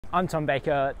I'm Tom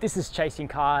Baker, this is Chasing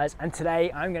Cars, and today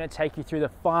I'm going to take you through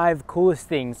the 5 coolest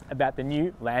things about the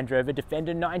new Land Rover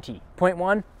Defender 90. Point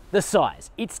 1, the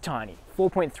size. It's tiny,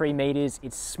 4.3 meters,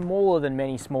 it's smaller than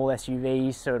many small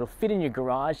SUVs, so it'll fit in your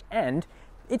garage, and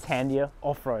it's handier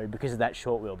off-road because of that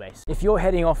short wheelbase. If you're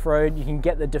heading off-road, you can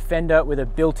get the Defender with a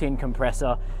built-in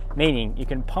compressor, meaning you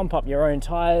can pump up your own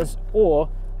tires or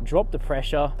drop the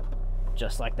pressure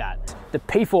just like that. The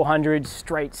P400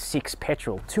 straight 6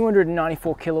 petrol,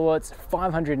 294 kilowatts,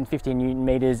 550 newton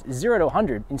meters, 0 to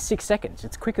 100 in 6 seconds.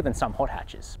 It's quicker than some hot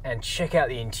hatches. And check out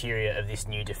the interior of this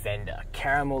new Defender.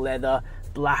 Caramel leather,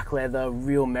 black leather,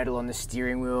 real metal on the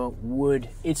steering wheel, wood.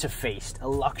 It's a feast, a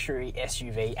luxury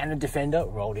SUV and a Defender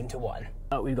rolled into one.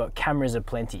 We've got cameras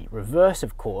aplenty, reverse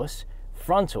of course,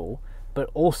 frontal, but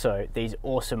also these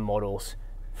awesome models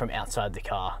from outside the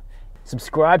car.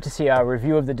 Subscribe to see our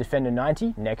review of the Defender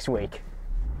 90 next week.